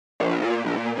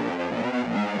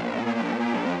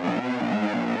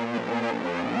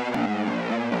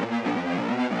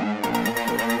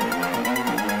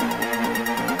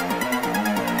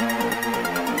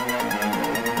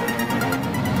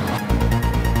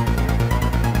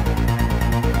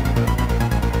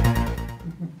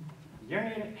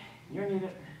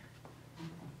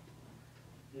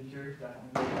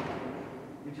definitely.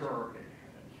 But you're okay.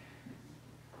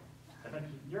 I think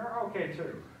you're okay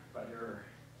too, but you're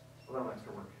a little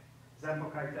extra work.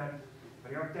 Zenbo kaiten,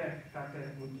 ryote,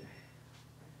 kate, mute.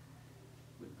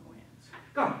 With no hands.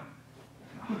 Go!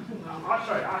 I'll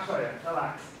show you,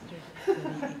 relax.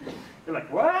 You're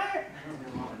like, what?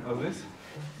 Oh, this?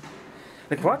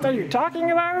 Like, what are you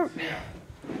talking about?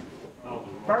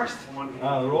 First,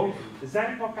 the roll? the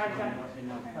Zenbo kaiten. Let me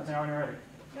know when you're ready.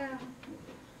 Yeah.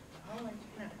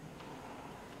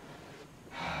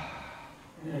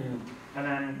 And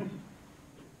then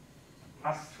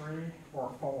us 3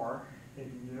 or 4, if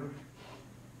you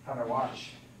have a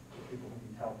watch, people who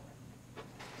need help.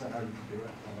 So I know you can do it,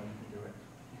 I know you can do it.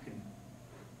 You can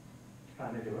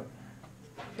kind of do it.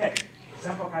 Okay,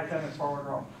 simple kaiten is forward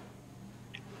roll.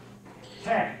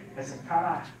 Te, as in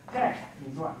kara, te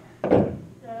means what?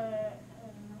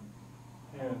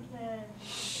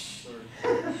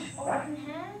 Open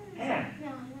hand? Hand. No,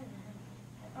 no.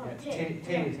 Oh, Yeah, te.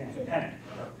 te is hand. So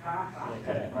ka,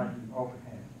 te, right, open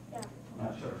hand. Yeah. I'm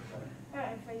not sure.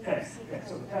 Alright, if I Te, use okay,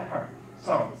 so the te part.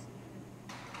 So,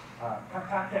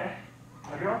 kakate,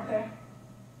 ryote,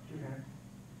 2 hands.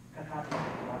 Kakate,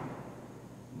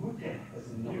 1. Mute is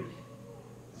in mute.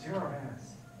 0 hands.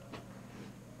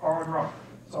 Forward row.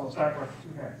 So we'll start with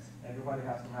 2 hands. Everybody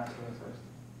has to master this first.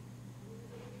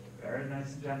 Very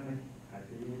nice and gently. I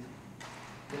lead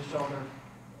this shoulder,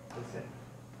 this hip.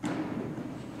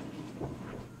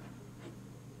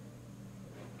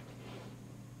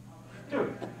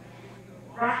 Two.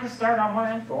 Practice start on one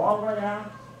end, go all the way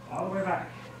down, all the way back.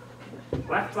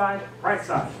 Left side, right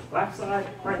side. Left side,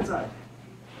 right side.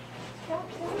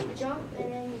 Can we jump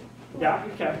and then... Yeah,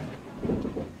 you can.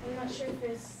 I'm not sure if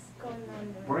it's going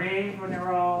on the... Breathe when you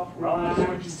roll. Relax.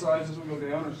 Switching sides as we go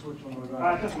down or switch on the way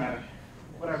back? It doesn't matter.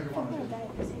 Whatever you want to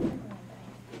do.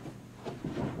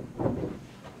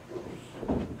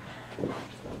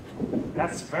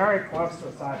 That's very close to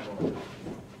a sideboard.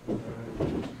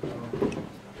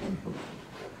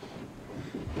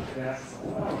 Yes, a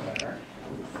little better.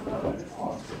 It's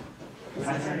close.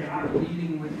 I said you're not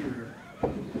leading with your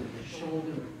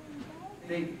shoulder.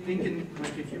 Thinking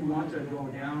like if you want to go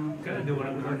down. Gotta do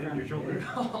it without hitting your shoulder.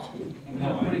 And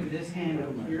now putting this hand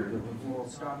up here will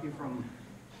stop you from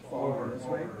falling this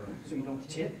way, so you don't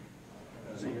tip.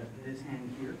 So you have this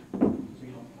hand here, so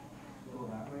you don't go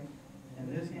that way. And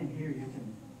this hand here, you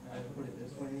can put it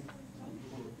this way.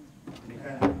 And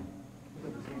kind of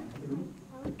put this hand through.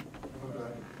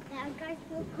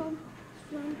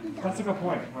 That's a good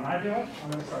point. When I do it,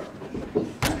 I'm going to start.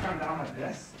 I come down like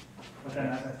this, but then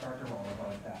as I start to roll, I go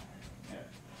like that.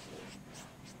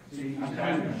 See, I'm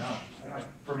kind of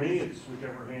For me, it's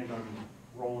whichever hand I'm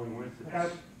rolling with.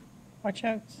 because Watch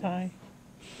out, Sai.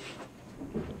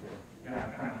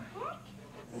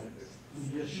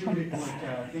 you just shoot it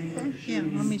like think you're Yeah,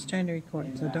 shooting. Mommy's trying to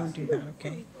record, so don't do that,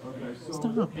 okay? Okay, so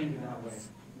Stop. Think that way.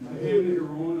 the hand that you're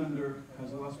rolling under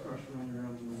has less pressure on your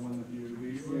arms than the one that you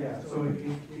lead with? Yeah, so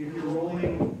if you're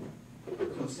rolling,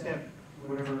 so step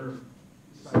whatever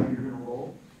side you're gonna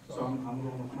roll, so I'm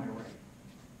rolling with my right.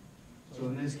 So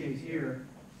in this case here,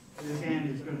 this hand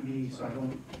is gonna be, so I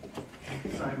don't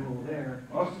side roll there.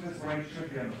 most of this weight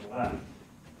should be on the left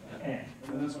hand.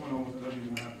 And this one almost doesn't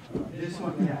even have to. This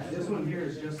one, yeah, this one here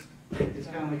is just, it's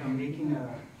kind of like I'm making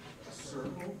a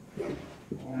circle.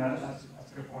 That's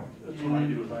a good point. That's what I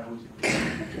do, is I always.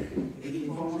 It's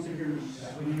almost like you're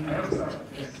swinging. I always start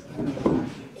like this.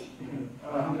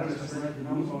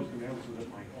 I'm always gonna be able to so that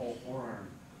my whole forearm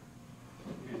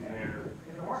is there.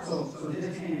 So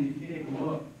this hand, if you take a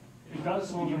look, It does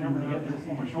slow me down to get this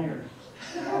on my shoulder.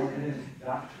 Oh, it is.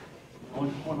 Yeah.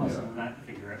 One lesson on that to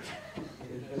figure out.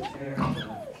 it's there as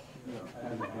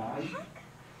a guide.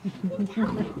 I'm going to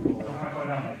go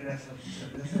down like this.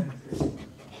 This end is,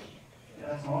 yeah,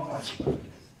 that's almost like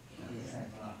this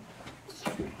end.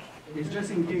 It's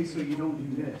just in case so you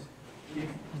don't do this. If,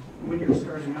 when you're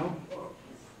starting out,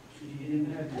 if you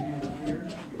didn't have your hand up here,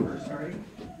 you're first starting,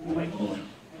 you might go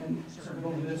and start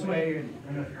going this way and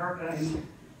And if you hurt this, it's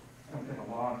going to take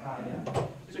a long time.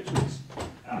 6 weeks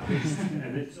at least,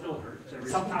 and it still hurts every.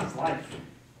 Sometimes life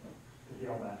to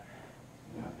heal that.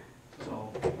 so.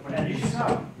 But then you should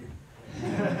know.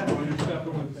 When you're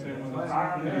stepping with the same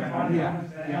one.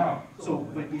 Yeah. So,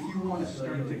 but if you want to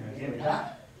start to get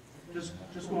that, just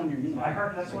go on your knee. I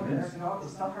heard this one, there's no, it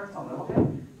still hurts a little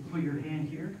bit, Put your hand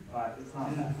here but it's not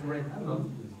and that. then thread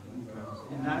through.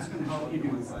 And that's gonna help you do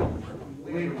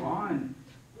later on.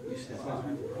 You step out.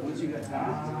 Once you get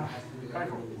that.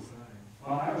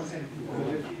 Well, I would say to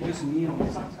people, If you just knee on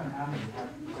something's going to happen.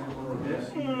 like this,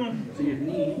 so your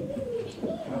knee.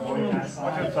 Avoid that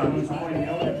side. Knee's pointing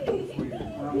out before your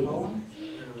arm I'm going.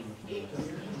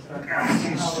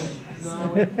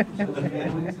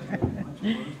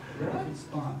 He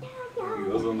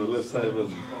was on the left side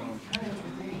of it.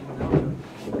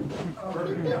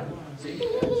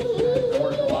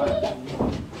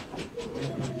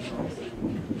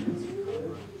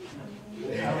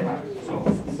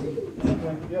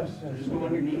 Yes, Just go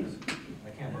on your knees.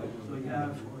 So you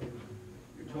have,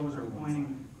 your toes are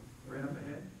pointing right up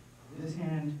ahead. This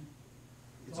hand,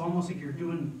 it's almost like you're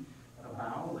doing a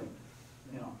bow, like,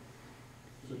 you know.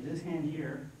 So this hand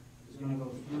here is gonna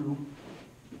go through,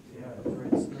 yeah, the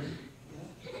wrist.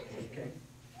 Okay.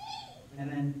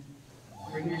 And then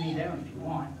bring your knee down if you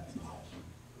want.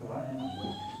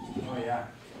 Oh, yeah.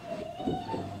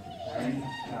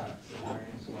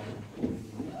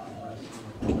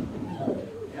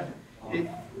 Yep. Do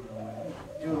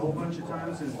it a whole bunch of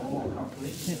times and it won't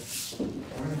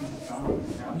complete.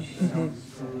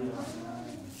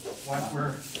 Watch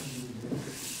where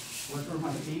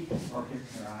my feet. Okay.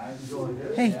 Your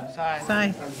eyes. Hey, Sai.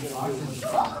 You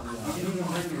didn't even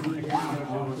bring your knee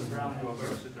down.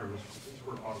 Sit there,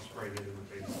 squirt auto spray it in the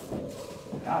face.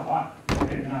 Now what?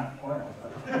 Maybe not oil,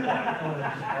 but.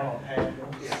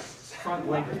 Front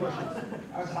leg push.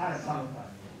 I was trying to something.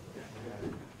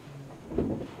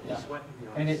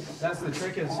 And that's the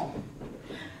trick is,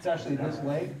 it's actually this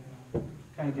leg,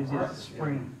 kind of gives you that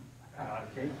spring.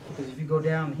 Okay? Because if you go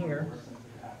down here,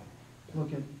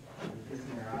 look at, Kissing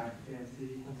your eye, can't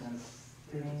see, and then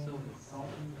stinging,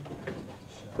 salting.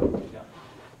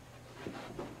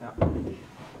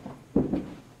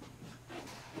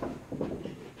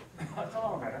 That's a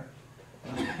little better.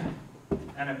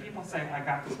 And if people say, I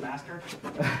got this mastered,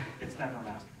 it's never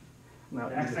mastered. no,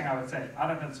 The next thing I would say,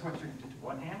 other than switching to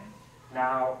one hand,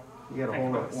 now you gotta think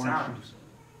hold about it the one. sound.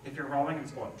 If you're rolling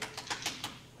and going,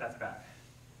 that's bad.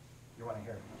 You want to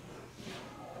hear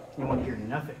You want to hear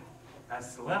nothing.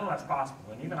 as little as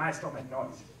possible, and even I still make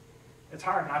noise. It's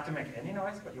hard not to make any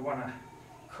noise, but you want to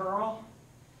curl.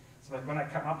 So like when I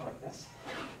come up like this,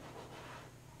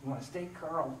 you want to stay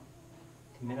curled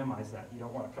to minimize that. You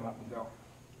don't want to come up and go,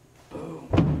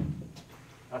 boom.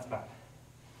 That's bad.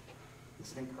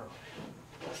 Stay curled.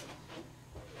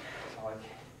 So like,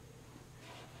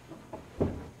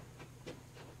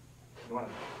 you want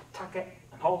to tuck it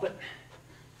and hold it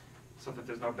so that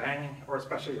there's no banging, or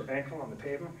especially your ankle on the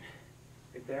pavement,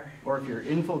 right there. Or if you're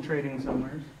infiltrating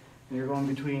somewhere and you're going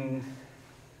between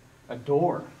a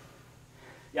door,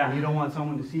 and you don't want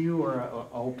someone to see you or an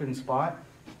open spot,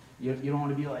 you don't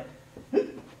want to be like,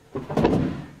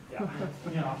 Yeah.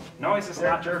 You know, noise is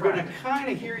not they're your going to friend.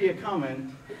 kind of hear you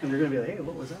coming, and they're going to be like, hey,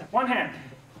 what was that? One hand.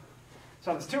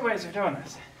 So there's two ways of doing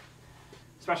this,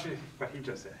 especially what he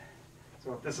just did.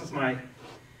 So if this is my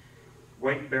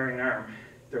weight-bearing arm,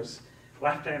 there's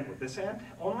left hand with this hand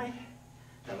only,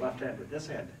 and left hand with this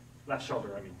hand. Left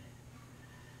shoulder, I mean.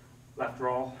 Left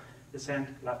roll this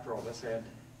hand, left roll this hand.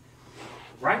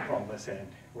 Right roll this hand,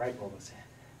 right roll this hand.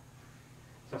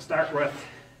 So start with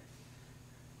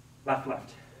left,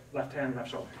 left. Left hand, left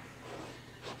shoulder.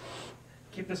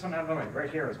 Keep this one out of the way. Right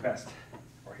here is best.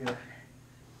 Or here.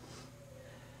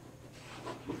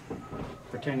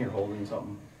 Pretend you're holding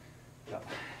something. Yep.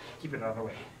 Keep it out of the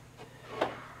way.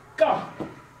 Go!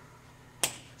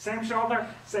 Same shoulder,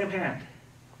 same hand.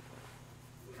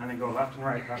 And then go left and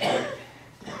right, left and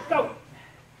right. Go!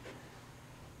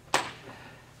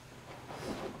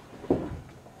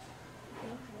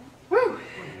 Woo!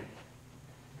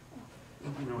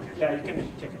 Yeah, you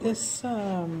can kick it. This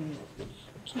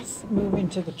keeps moving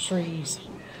to the trees,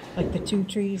 like the two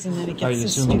trees, and then it gets Are you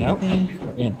this zooming stupid out thing.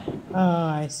 or in? Oh,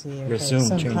 I see. Okay. zoom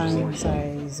changes. Sometimes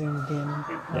I zoomed in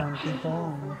on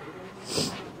people.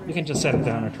 And You can just set it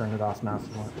down or turn it off now if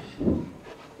you want.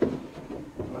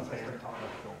 Unless I hear it talking.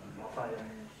 I'll tell you.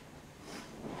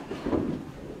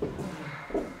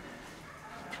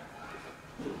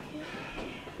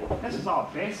 This is all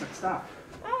basic stuff.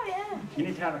 Oh, yeah. You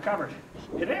need to have it covered.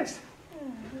 It is.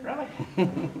 Really?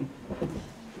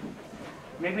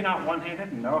 Maybe not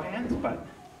one-handed and no hands, but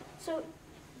So,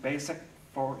 basic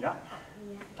forward. Yeah.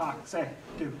 Talk. Say.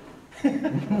 Do.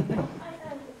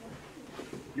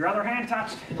 Your other hand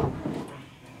touched.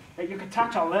 Hey, you can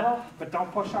touch a little, but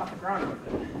don't push off the ground with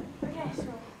it. okay,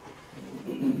 so,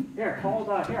 Here, hold.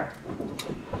 Here.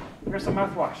 Here's some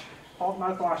mouthwash. Hold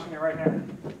mouthwash in your right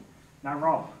hand. Now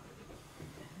roll.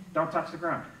 Don't touch the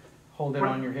ground. Hold it Put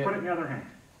on your hip. Put it in the other hand.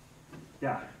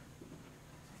 Yeah.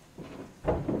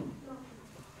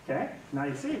 Okay, now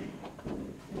you see.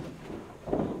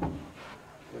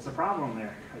 There's a problem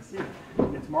there. I see it.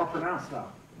 It's more pronounced now.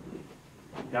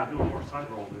 Yeah, do a more side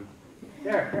roll, dude.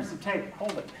 Here's some tape.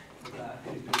 Hold it. He's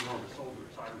doing more of a shoulder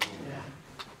side roll. Yeah.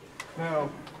 Now,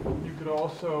 you could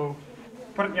also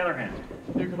Put it in the other hand.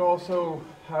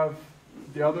 have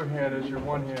the other hand as your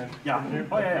one hand. Yeah. Can you-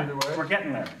 Oh, yeah, Either yeah. way? We're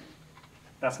getting there.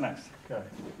 That's next. Okay.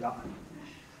 Yeah.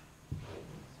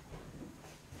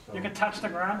 You can touch the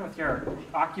ground with your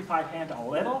occupied hand a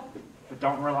little, but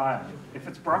don't rely on it. If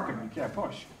it's broken, you can't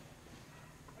push.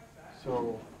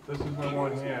 So this is my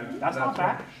one hand. That's not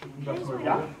bad. That's my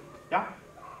Yeah, one. yeah.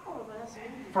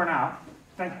 For now,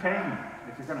 think pavement.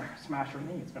 If you're gonna smash your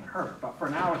knee, it's gonna hurt, but for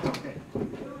now, it's okay.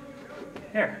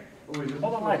 Here, Oh, wait, this is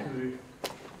hold on, light. supposed to be-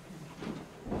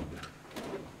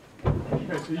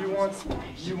 Okay, so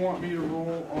you want me to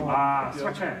roll on?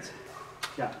 Switch hands.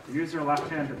 Yeah, use your left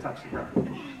hand to touch the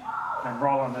ground. And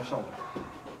roll on the shoulder.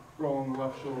 Roll on the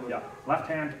left shoulder. Yeah, left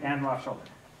hand and left shoulder.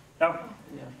 No,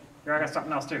 here I got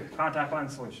something else too. Contact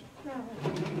lens solution.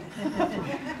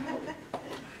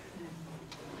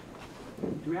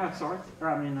 Do we have swords? Or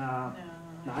I mean,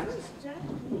 knives?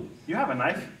 You have a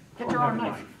knife. Get your own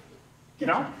knife. You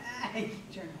know?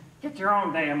 Get your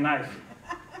own damn knife.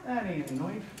 That ain't a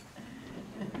knife.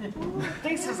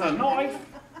 This is a knife.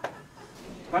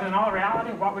 But in all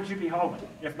reality, what would you be holding?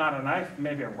 If not a knife,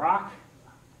 maybe a rock,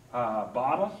 a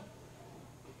bottle.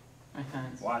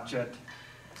 Watch it.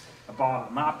 A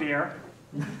bottle, not beer.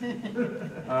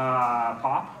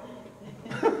 Pop.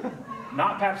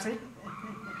 Not Pepsi.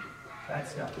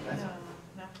 That's not.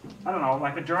 I don't know,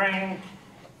 like a drink,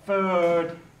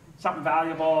 food, something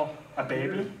valuable, a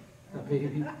baby. A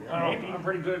baby. I'm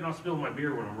pretty good at not spilling my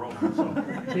beer when I'm rolling,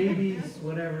 so. Babies,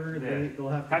 whatever, they'll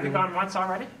have to. Have you gone once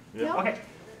already? Yeah. Okay.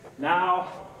 Now,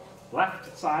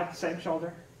 left side, same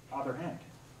shoulder, other hand.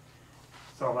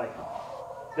 So like,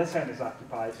 this hand is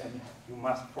occupied and you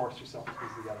must force yourself to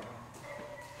use the other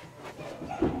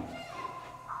hand.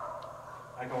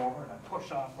 I go over and I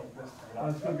push off like this.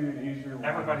 That's gonna be an easier one.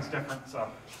 Everybody's different, so.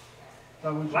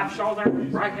 That one's- Left shoulder,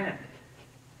 right hand.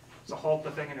 So hold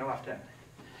the thing in your left hand.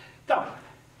 Go. I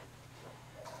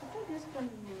think this one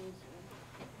is.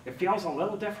 It feels a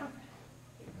little different,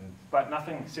 but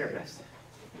nothing serious.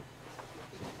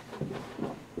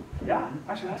 Yeah,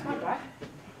 actually, that's not bad.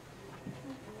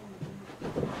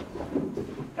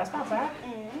 That's not bad.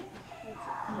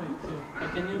 I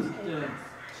can use the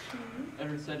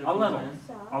other side of A the little, hand.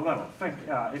 a little. Think,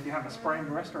 if you have a sprained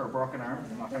wrist or a broken arm,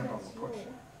 you're not going to go for push.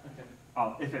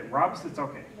 If it rubs, it's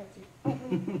okay.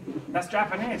 That's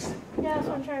Japanese. Yeah, that's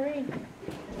what I'm trying to read.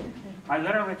 I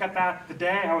literally got that the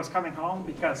day I was coming home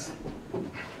because,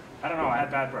 I don't know, I had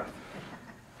bad breath.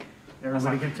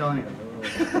 Everybody kept telling you.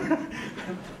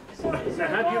 So is Now, it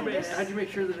how'd going this? you make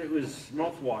sure that it was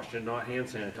mouthwash and not hand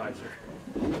sanitizer?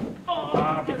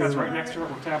 Because right next to it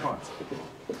were tampons.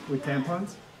 With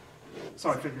tampons?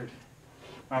 So I figured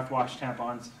mouthwash,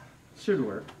 tampons. Should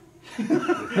work.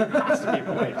 Has to be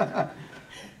related.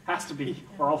 Has to be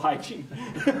oral hygiene.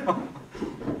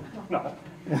 No,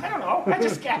 I don't know. I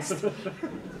just guessed. I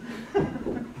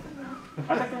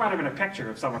think there might have been a picture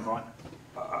of someone going.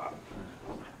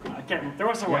 I can't. There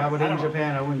was a way. Yeah, but I in don't know.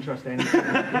 Japan, I wouldn't trust any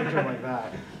picture like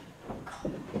that.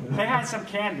 They had some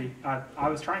candy. I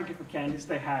was trying to get the candies.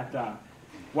 They had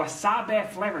wasabi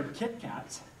flavored Kit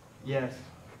Kats, Yes.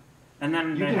 and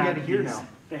then You they can had get it here these- now.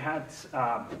 They had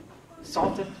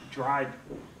salted dried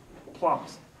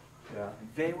plums. Yeah.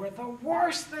 They were the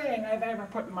worst thing I've ever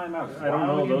put in my mouth. I don't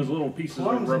know, those little pieces of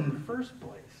Plums in rubber. the first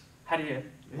place. How do you?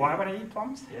 Why would I eat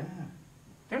plums? Yeah.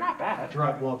 They're not bad.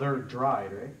 Dry, well, they're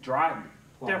dried, right? Dry.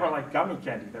 They were like gummy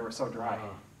candy. They were so dry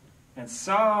and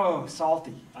so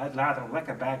salty. I'd rather lick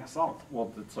a bag of salt.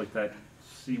 Well, it's like that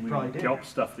Probably seaweed did. kelp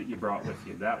stuff that you brought with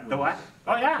you. That was. The what?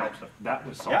 Oh yeah. Kelp stuff. That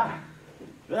was salty.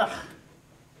 Yeah. Ugh.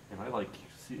 And I like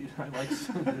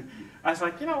I was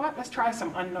like, you know what? Let's try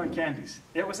some unknown candies.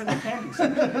 It was in the candy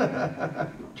section.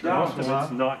 Most of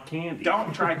it's not candy.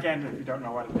 Don't try candy if you don't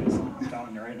know what it is. I'm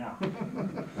telling you right now.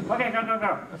 Okay, go, go,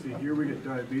 go. See, here we get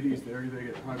diabetes, there they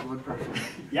get high blood pressure.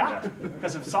 Yeah,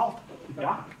 because of salt.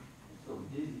 Yeah.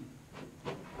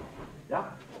 Yeah.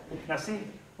 Now see,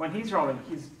 when he's rolling,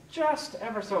 he's just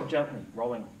ever so gently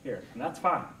rolling here, and that's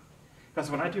fine. Because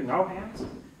when I do no hands,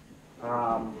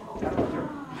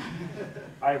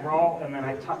 I roll and then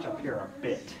I touch up here a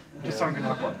bit, just so I'm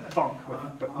gonna go thunk with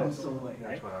this,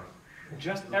 right?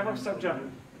 Just ever so gently.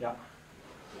 Yeah.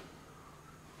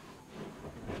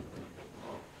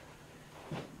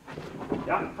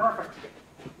 Yeah, perfect.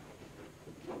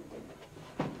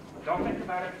 Don't think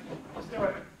about it. Just do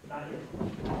it. Not here.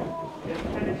 If you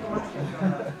think too much, it's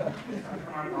gonna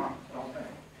come out wrong. Don't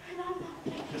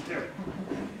think. Just do it.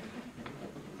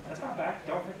 That's not bad.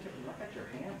 Don't think. Look at your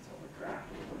hands. Holy crap.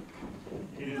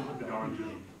 It is the darn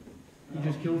game. You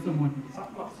just killed someone.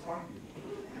 Something looks funky.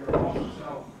 You're also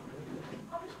so.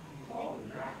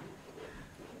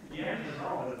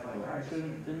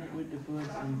 Didn't it with the books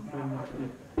and from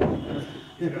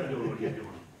He's got to do what he's doing.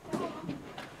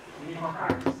 You need more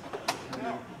practice.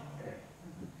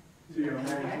 So you got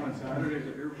holes on Saturdays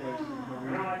at your place.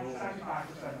 We're like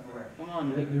 75% of the way. Come on,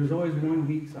 Nick. There's always one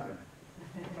weak side.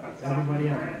 Everybody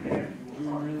else.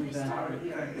 I'm really bad.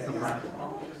 It's the left.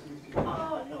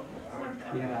 Oh, no.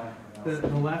 Yeah, the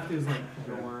left is like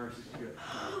the worst.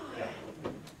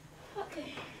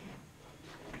 Okay.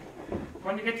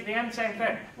 When you get to the end, same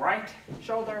thing. Right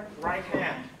shoulder, right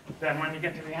hand. Then when you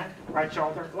get to the end, right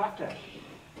shoulder, left hand.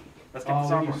 Let's get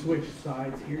this Oh, when you over. switch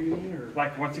sides here, you mean, or?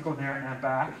 Like once you go there and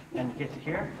back, and you get to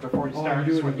here, before you Oh, start,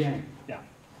 you do it switch. again. Yeah.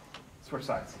 Switch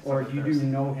sides. Or So you do there's-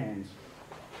 no hands?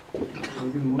 You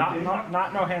do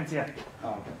Not no hands yet. Oh,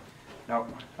 okay. No.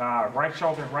 Right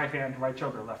shoulder, right hand, right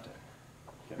shoulder, left hand.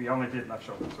 We only did left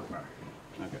shoulder so far.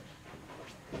 Okay.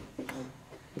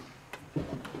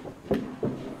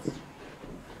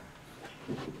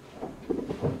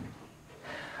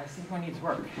 I see one needs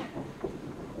work.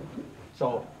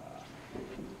 So,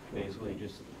 basically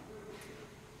just,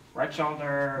 Right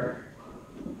shoulder,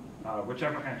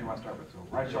 whichever hand you want to start with. So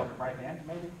right shoulder, right hand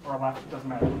maybe, or left, doesn't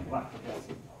matter. Left, I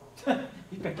guess.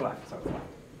 You picked left, so it's left.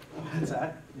 What's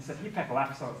that? You said you picked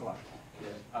left, so it's left.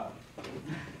 Oh.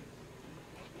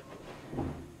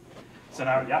 So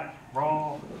now, yep,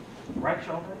 roll right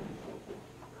shoulder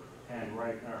and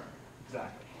right arm.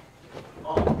 Exactly.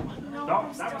 No, No,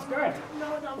 I'm that was still- good.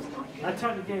 No, that was not good.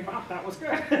 Until you gave up, that was good.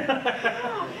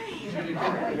 Oh,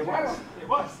 hey. It was. It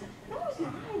was. No, it's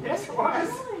not. Yes, it was.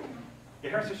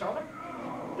 It hurts your shoulder?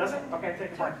 Does it? Okay,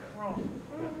 take a break.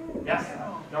 Yes?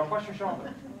 No, push your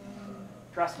shoulder.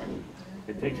 Trust me.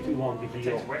 It takes too long to It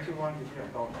heal. takes way too long to heal.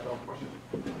 Don't push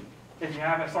it. If you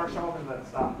have a sore shoulder, then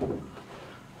stop.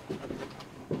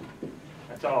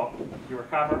 Until you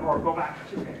recover, or go back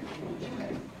to 2 hands. 2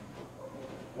 hands.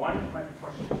 One might be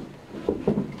pushing.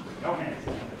 No hands.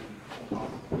 No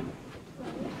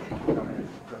hands.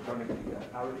 Don't even do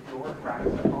that. Now, if you were to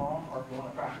practice at home, or if you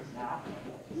want to practice now,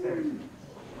 stay with me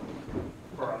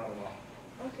for another while.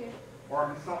 Okay. Or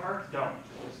if it still hurts, don't.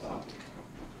 Just stop.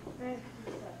 Right.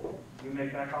 You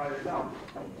make that call yourself.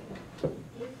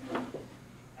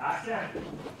 Ask him.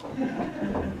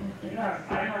 You know,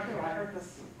 I know too. I heard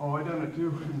this. Oh, I done it too.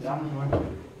 In summer, like,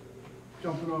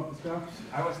 jumping off the steps.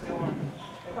 I was doing,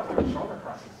 I thought there were shoulder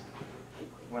presses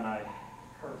when I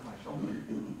hurt my shoulder.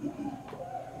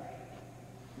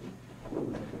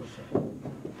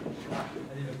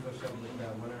 I did a push-up with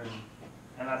that one arm.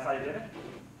 And that's how you did it?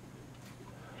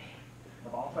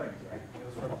 Of all things, right? It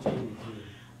was from Jamie too.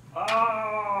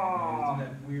 Oh! Did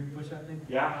that weird push-up thing?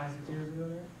 Yeah. 5, 6 years ago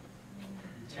there?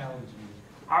 He challenged me.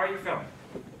 How are you feeling?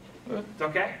 It's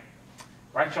okay?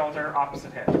 Right shoulder,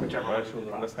 opposite hand, whichever. right one.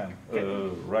 shoulder, left hand. Okay.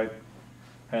 Right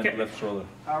hand, Okay. left shoulder.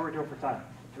 How are we doing for time?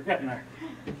 We're getting there.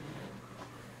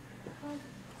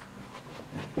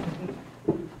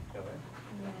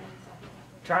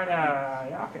 Try to,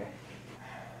 yeah, okay.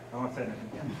 I won't say anything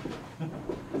again.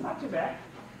 It's not too bad.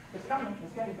 It's coming.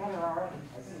 It's getting better already.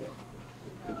 I see it.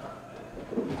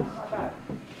 That's not bad.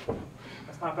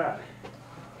 That's not bad.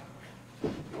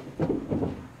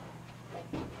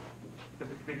 The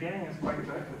beginning is quite good.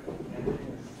 The ending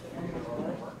is all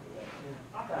right work.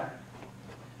 Not bad.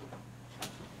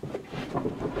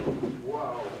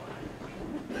 Whoa.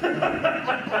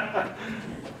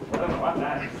 I don't know what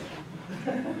that is.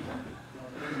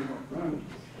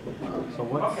 So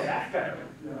what's, Okay, that's better.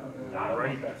 Not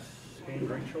right. Hand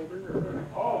right shoulder or?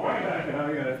 Oh, right. Yeah,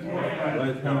 I got it.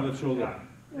 right hand, left shoulder.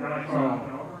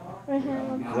 Right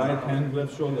hand. Right hand,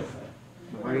 left shoulder.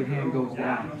 The right hand goes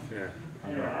down. Yeah.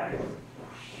 Yeah.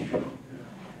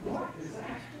 Oh,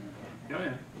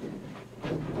 yeah.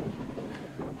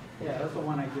 Yeah, that's the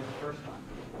one I did the first time.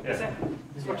 Is it?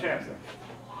 Switch hands then.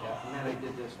 Yeah, and then I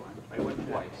did this one. I went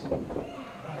twice.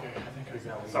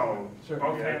 So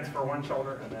both hands for one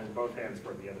shoulder and then both hands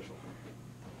for the other shoulder.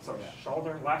 So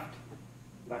shoulder, left,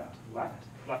 left, left,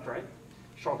 left, right.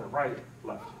 Shoulder, right,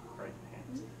 left, right,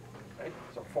 hands. Okay,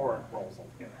 so 4 rolls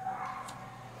altogether.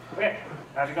 Okay,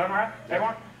 how's it going, right?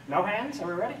 Everyone? No hands? Are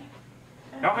we ready?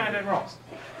 No handed rolls.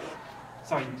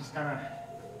 So you just kind of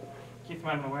keep them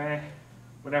out of the way,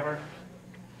 whatever.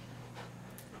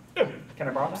 Can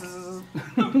I borrow this?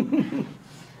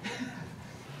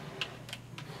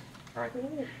 All right.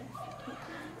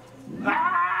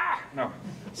 Ah! No.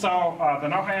 So the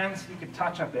no hands, you can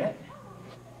touch a bit,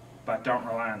 but don't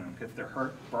rely on them. If they're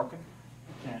hurt, broken,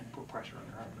 you can't put pressure on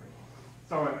your arm.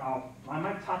 So I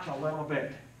might touch a little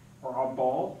bit, or I'll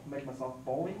bowl, make myself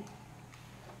bowly,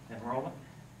 and roll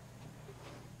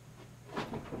it.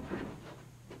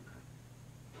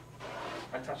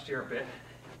 I touched here a bit.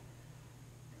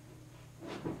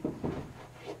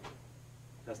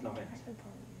 There's no hands.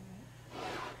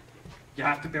 You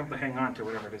have to be able to hang on to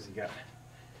whatever it is you get.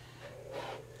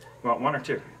 Well, one or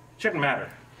two. Shouldn't matter.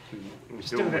 We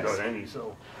Just do do it this. without any,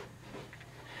 so.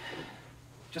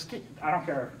 Just keep, I don't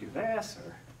care if you do this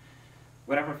or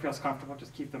whatever feels comfortable,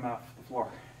 just keep them off the floor.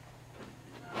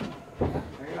 There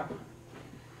you go.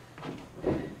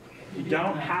 You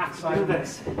don't have to do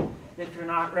this if you're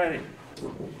not ready.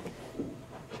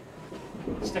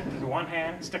 Stick to one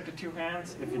hand, stick to two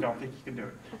hands if you don't think you can do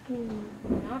it. I can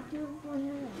not do one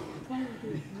hand. I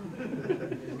can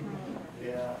do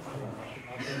Yeah.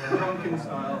 Drunken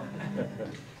style.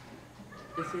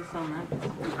 This is so nice.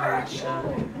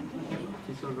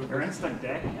 Your instinct,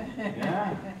 eh?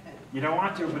 Yeah. You don't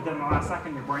want to, but then the last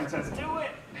second your brain says, do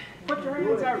it! Put your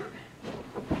hands out!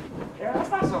 Yeah, that's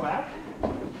not so bad.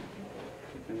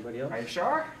 Anybody else? Are you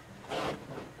sure?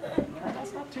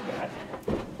 That's not too bad.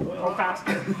 Go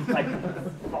faster. Like,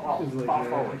 fall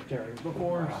forward.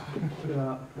 Before.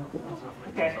 Yeah.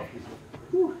 Okay.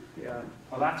 Yeah.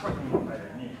 Well, that's what you need by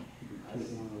your knee.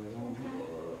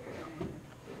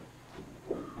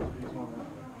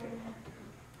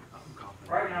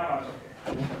 Right now,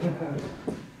 that's okay.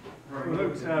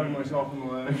 Without stabbing myself in the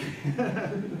leg.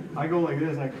 I go like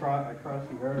this, I cross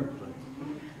the guard.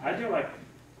 I do like,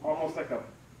 almost like a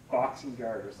boxing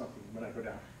guard or something when I go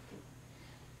down.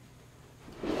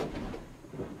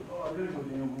 Oh, I gotta go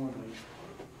damn hard.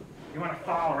 You want to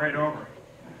fall right over.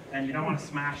 And you don't want to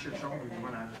smash your shoulder. You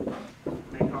want to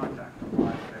make contact.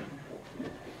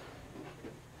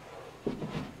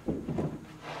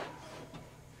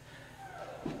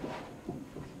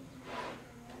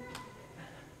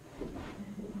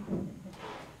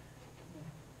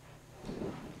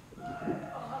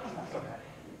 That's okay.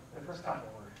 The first couple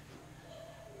were.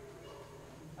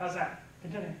 How's that?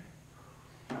 Continue.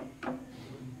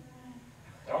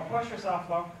 Don't push yourself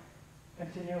though.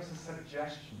 Continuous is a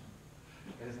suggestion.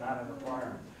 It is not a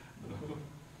requirement.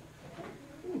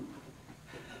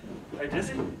 Are you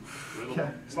dizzy?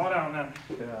 Yeah. Slow down then.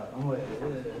 Yeah, I'm like,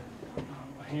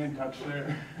 a hand touch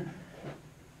there.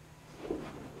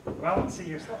 Well, see,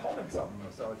 you're still holding something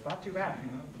though, so it's not too bad.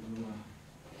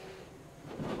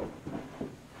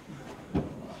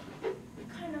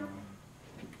 kind of.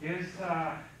 Is,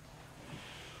 I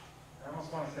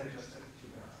almost want to say just 2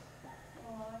 minutes.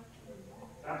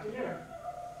 It's up to you.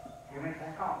 You make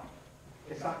that call.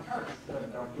 If something hurts,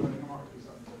 then don't do it anymore. Do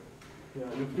something to it. Yeah,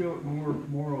 you'll feel it more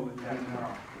moral than you Yeah, do now.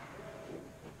 tomorrow.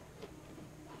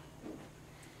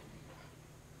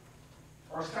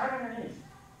 Or start on your knees.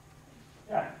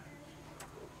 Yeah.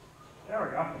 There we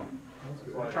go.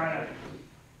 Or try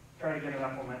to get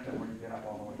enough momentum when you get up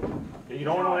all the way. You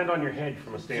don't want to land on your head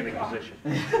from a standing position.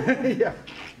 Yeah.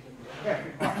 Yeah,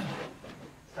 good watch.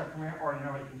 Start from here, or you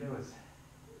know what you can do is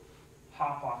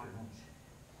hop off your knees.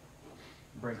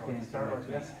 Break So you dance. start like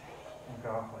this and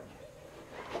go like.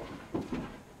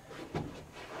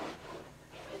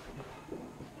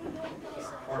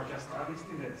 Or just at least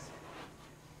do this.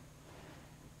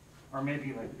 Or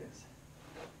maybe like this.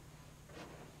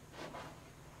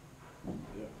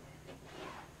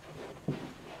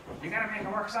 You gotta make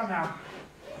it work somehow.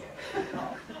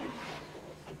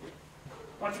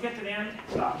 Once you get to the end,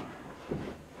 stop.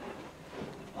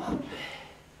 Because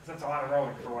that's a lot of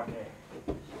rolling for one day.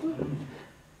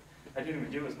 I didn't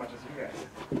even do as much as you guys.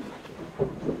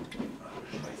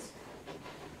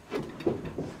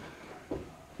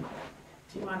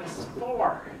 T-4.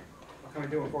 What can we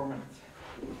do in 4 minutes?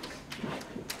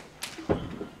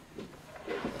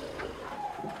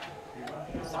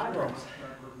 Side rolls.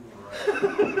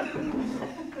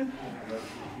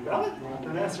 Really?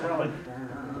 And that's really.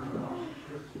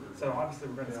 So obviously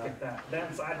we're going to skip that.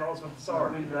 Then side rolls with the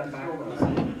sword. Then back rolls.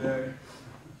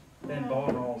 Then ball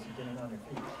rolls, getting on your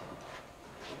feet.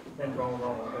 Then ball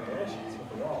roll variations with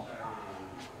the wall.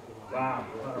 Wow,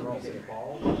 a lot of rolls here.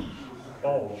 Ball.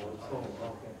 Ball.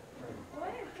 What?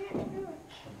 I can't do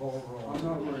it. Ball roll. I'm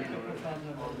not worried.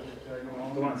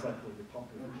 The ones like you're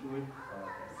pumping. Eventually,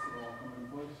 it'll all come in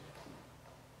place.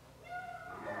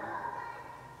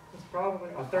 It's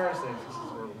probably on Thursdays. This is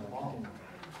where we're going to continue.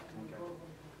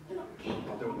 Okay.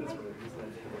 I'll do it this way. This is the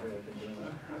way I've been doing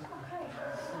it.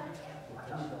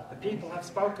 The people have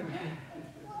spoken.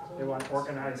 They want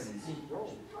organized.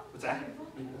 What's that?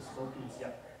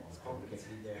 Yep.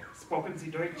 Spoken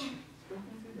Sie Deutsch.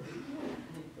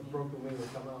 The broken wing will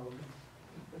come out.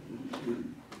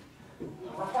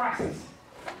 Requests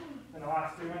in the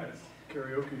last 2 minutes.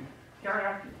 Karaoke.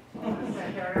 Karaoke. Say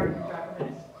karaoke in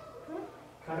Japanese.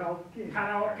 Karaoke.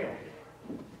 Karaoke.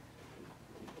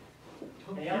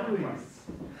 Any other requests?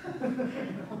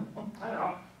 I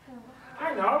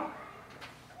know.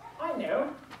 I know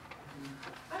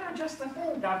just the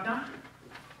thing, Governor.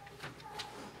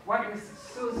 What is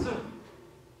Suzu?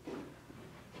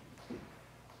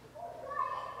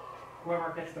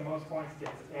 Whoever gets the most points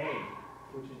gets A.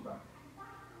 Which is about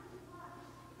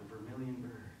The vermilion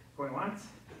bird. going once,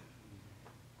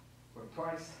 going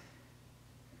twice,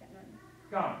 Got nothing.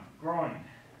 gone, growing.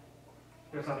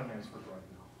 There's other names for growing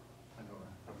now. I know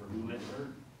that. A vermilion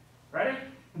bird. Ready?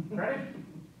 Ready?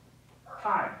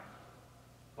 Hi.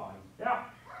 Body. Yeah.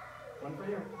 One for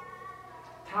you.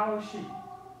 Taoshi.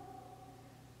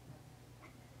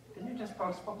 Didn't you just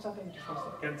post something? You just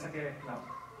posted Gensake? No.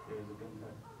 There's a gun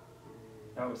type.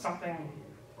 No, something.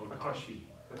 Otoshi.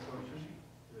 The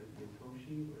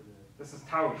Toshi or the... This is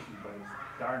Taoshi, but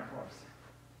it's darn close.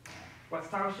 What's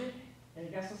Taoshi? Any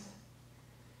guesses?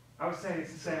 I would say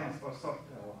it's the same as Osoto.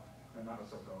 Not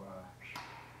Osoto.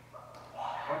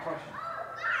 Otoshi.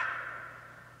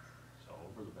 So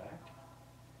over the back?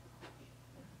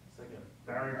 It's like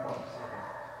a... Very close.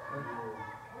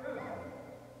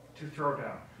 To throw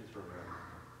down. Just for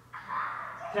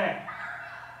 10.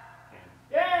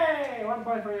 Yay! 1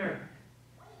 point for you.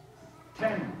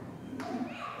 10.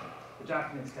 The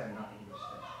Japanese 10, not English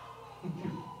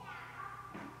 10.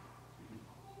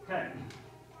 10.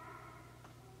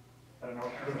 I don't know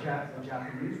what The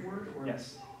Japanese word or?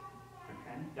 Yes. For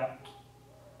 10? Yep.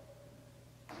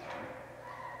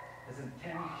 As in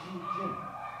 10 Jin.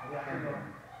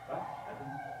 What?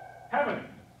 Heaven.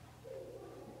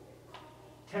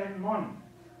 10-1.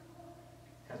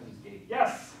 Heaven's Gate.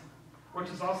 Yes. Which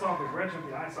is also the bridge of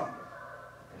the ice opera.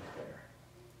 Right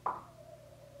there.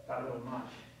 Got a little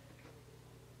notch.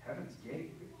 Heaven's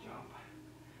Gate. Good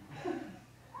job.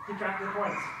 Keep track of the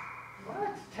points.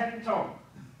 What? 10 total.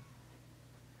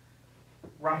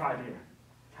 Rough idea.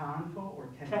 Tanto or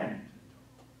 10? 10.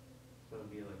 So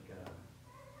it'd be like,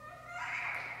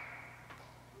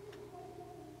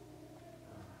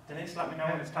 Denise, let me know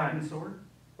when it's time. Heaven sword?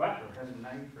 What? Or heaven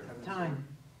knife or heaven Time.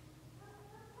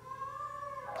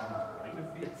 Like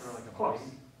a feet or like a Close.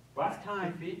 blade? What? It's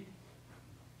time. Feet?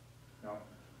 No.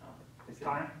 It's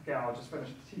time? Okay, I'll just finish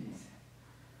the T's.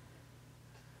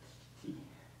 T.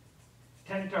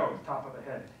 10 toes, top of the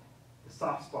head. The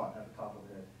soft spot at the top of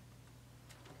the head.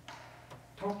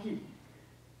 Toki.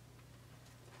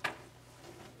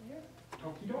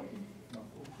 Toki doki. No.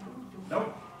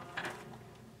 Nope.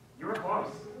 You were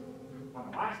close. On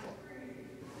the last one.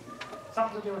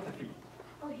 Something to do with the feet.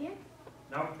 Oh, here?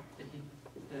 Nope. The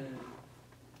toes?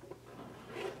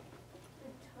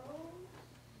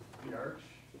 The arch.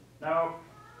 No.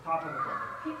 Top of the foot.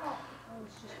 Feet. Oh,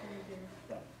 it's just right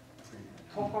there.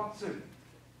 Tokotsu.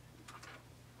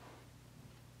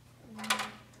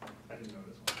 I didn't know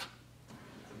this one.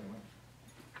 It's a new one.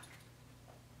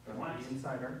 Going once. The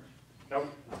inside arch? Nope.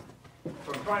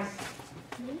 Going twice.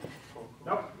 Me?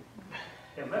 Nope.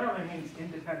 It literally means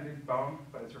independent bone,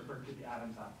 but it's referred to the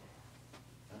Adam's apple.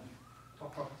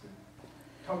 Tokotsu.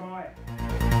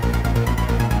 Tomoe.